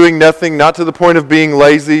point of doing nothing, not to the point of being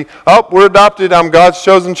lazy. Oh, we're adopted, I'm God's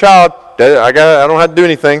chosen child. I don't have to do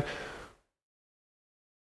anything.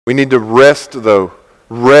 We need to rest, though.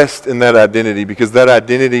 Rest in that identity, because that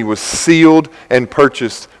identity was sealed and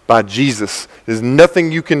purchased by Jesus. There's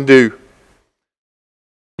nothing you can do.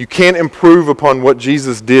 You can't improve upon what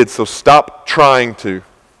Jesus did, so stop trying to.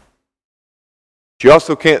 You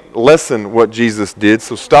also can't lessen what Jesus did,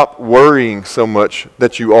 so stop worrying so much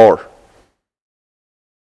that you are.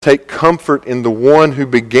 Take comfort in the one who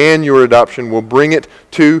began your adoption, will bring it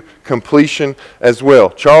to completion as well.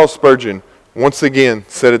 Charles Spurgeon, once again,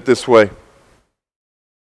 said it this way.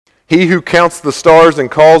 He who counts the stars and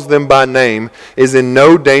calls them by name is in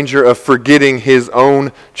no danger of forgetting his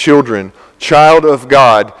own children. Child of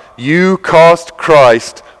God, you cost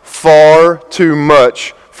Christ far too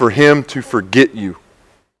much for him to forget you.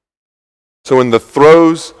 So in the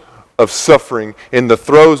throes of suffering, in the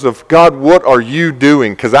throes of, God, what are you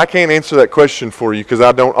doing? Because I can't answer that question for you, because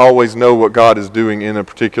I don't always know what God is doing in a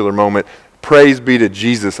particular moment. Praise be to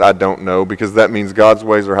Jesus, I don't know, because that means God's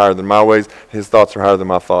ways are higher than my ways, his thoughts are higher than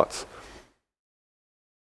my thoughts.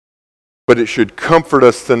 But it should comfort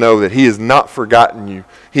us to know that he has not forgotten you.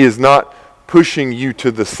 He is not pushing you to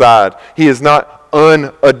the side. He is not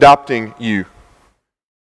unadopting you.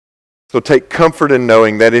 So take comfort in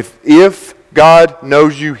knowing that if God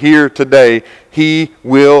knows you here today, he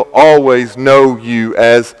will always know you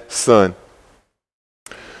as son.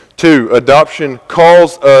 2, adoption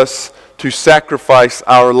calls us to sacrifice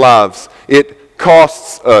our lives. It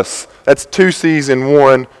costs us. That's 2 C's in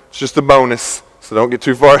one. It's just a bonus, so don't get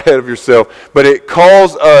too far ahead of yourself. But it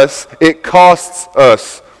calls us, it costs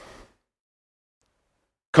us.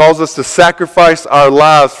 calls us to sacrifice our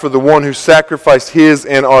lives for the one who sacrificed his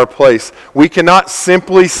in our place. We cannot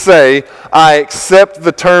simply say, I accept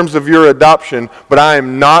the terms of your adoption, but I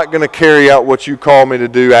am not going to carry out what you call me to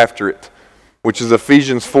do after it, which is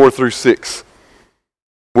Ephesians 4-6.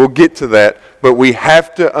 We'll get to that, but we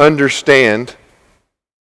have to understand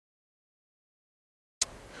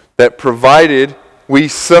that provided we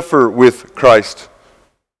suffer with Christ,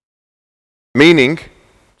 meaning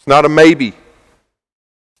it's not a maybe, it's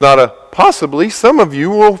not a possibly, some of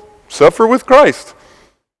you will suffer with Christ.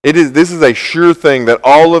 This is a sure thing that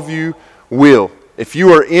all of you will. If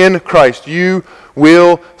you are in Christ, you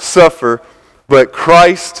will suffer, but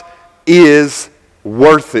Christ is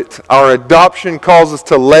worth it. Our adoption calls us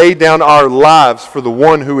to lay down our lives for the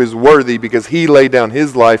one who is worthy because he laid down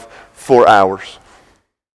his life for ours.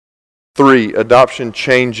 3, adoption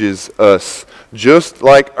changes us. Just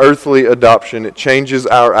like earthly adoption, it changes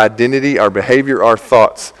our identity, our behavior, our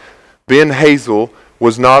thoughts. Ben Hazel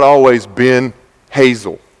was not always Ben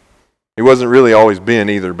Hazel. He wasn't really always Ben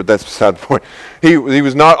either, but that's beside the point. He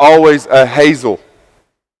was not always a Hazel.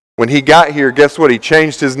 When he got here, guess what? He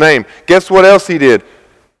changed his name. Guess what else he did?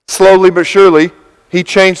 Slowly but surely, he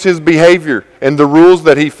changed his behavior and the rules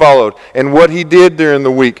that he followed and what he did during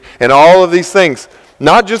the week and all of these things.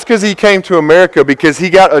 Not just because he came to America, because he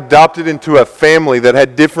got adopted into a family that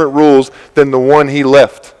had different rules than the one he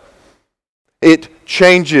left. It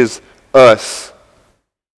changes us.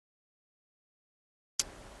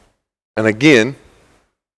 And again,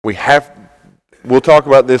 we'll talk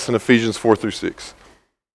about this in Ephesians 4-6.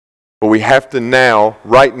 But we have to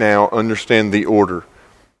right now, understand the order.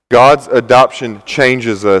 God's adoption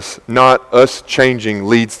changes us, not us changing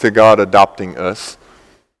leads to God adopting us.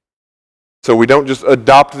 So we don't just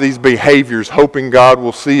adopt these behaviors hoping God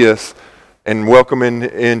will see us and welcome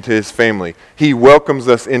into his family. He welcomes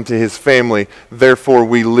us into his family, therefore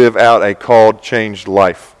we live out a called, changed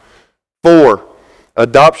life. 4,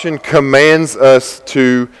 adoption commands us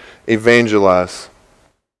to evangelize.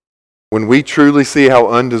 When we truly see how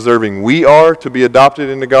undeserving we are to be adopted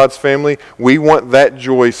into God's family, we want that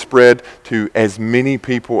joy spread to as many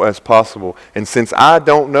people as possible. And since I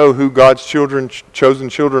don't know who God's chosen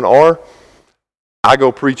children are, I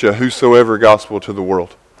go preach a whosoever gospel to the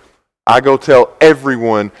world. I go tell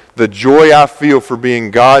everyone the joy I feel for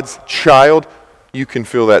being God's child. You can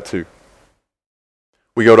feel that too.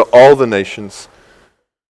 We go to all the nations,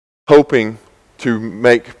 hoping to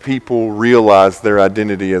make people realize their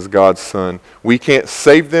identity as God's son. We can't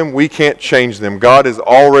save them. We can't change them. God has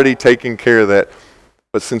already taken care of that.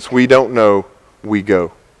 But since we don't know, we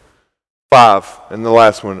go. 5, and the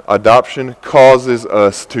last one, adoption causes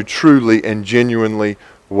us to truly and genuinely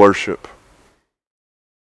worship.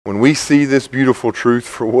 When we see this beautiful truth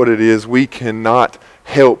for what it is, we cannot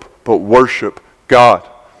help but worship God.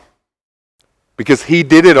 Because he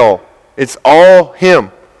did it all. It's all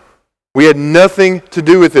him. We had nothing to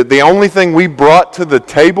do with it. The only thing we brought to the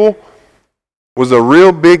table was a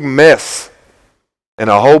real big mess and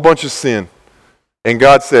a whole bunch of sin. And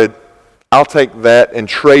God said, I'll take that and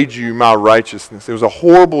trade you my righteousness. It was a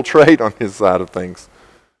horrible trade on his side of things.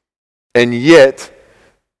 And yet,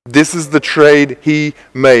 this is the trade he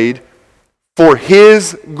made for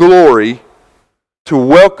his glory, to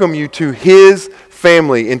welcome you to his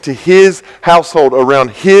family, into his household,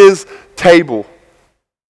 around his table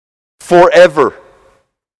forever.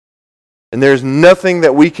 And there's nothing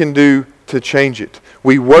that we can do to change it.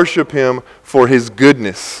 We worship him for his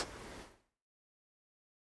goodness.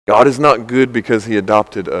 God is not good because he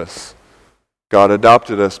adopted us. God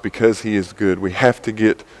adopted us because he is good. We have to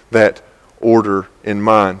get that order in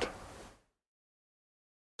mind.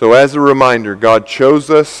 So as a reminder, God chose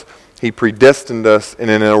us, he predestined us, and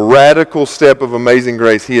in a radical step of amazing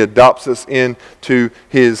grace, he adopts us into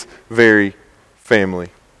his very family.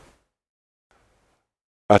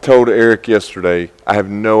 I told Eric yesterday, I have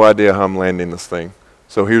no idea how I'm landing this thing.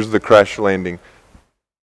 So here's the crash landing.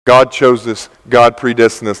 God chose us. God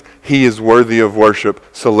predestined us. He is worthy of worship.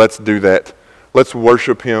 So let's do that. Let's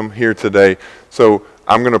worship him here today. So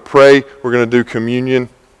I'm going to pray. We're going to do communion.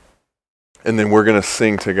 And then we're going to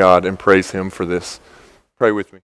sing to God and praise him for this. Pray with me.